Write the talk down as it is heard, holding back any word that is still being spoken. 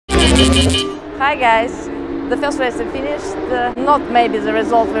Hi guys, the first race is finished, not maybe the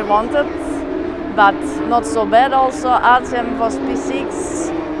result we wanted, but not so bad also. Artem was P6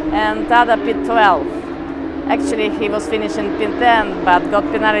 and Tada P12. Actually he was finishing P10 but got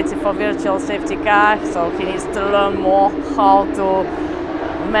penalty for virtual safety car, so he needs to learn more how to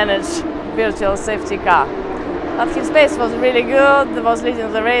manage virtual safety car. But his pace was really good, he was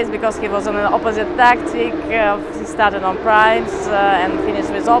leading the race because he was on an opposite tactic. He started on primes and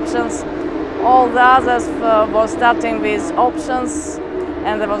finished with options. All the others were starting with options,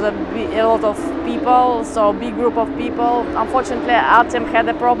 and there was a lot of people, so big group of people. Unfortunately, Artem had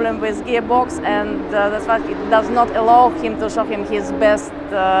a problem with gearbox, and that's why it does not allow him to show him his best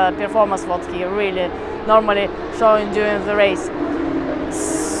performance, what he really normally showing during the race.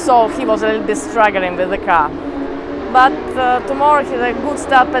 So he was a little bit struggling with the car. But tomorrow he had a good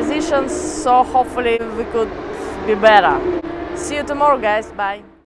start position, so hopefully we could be better. See you tomorrow, guys. Bye.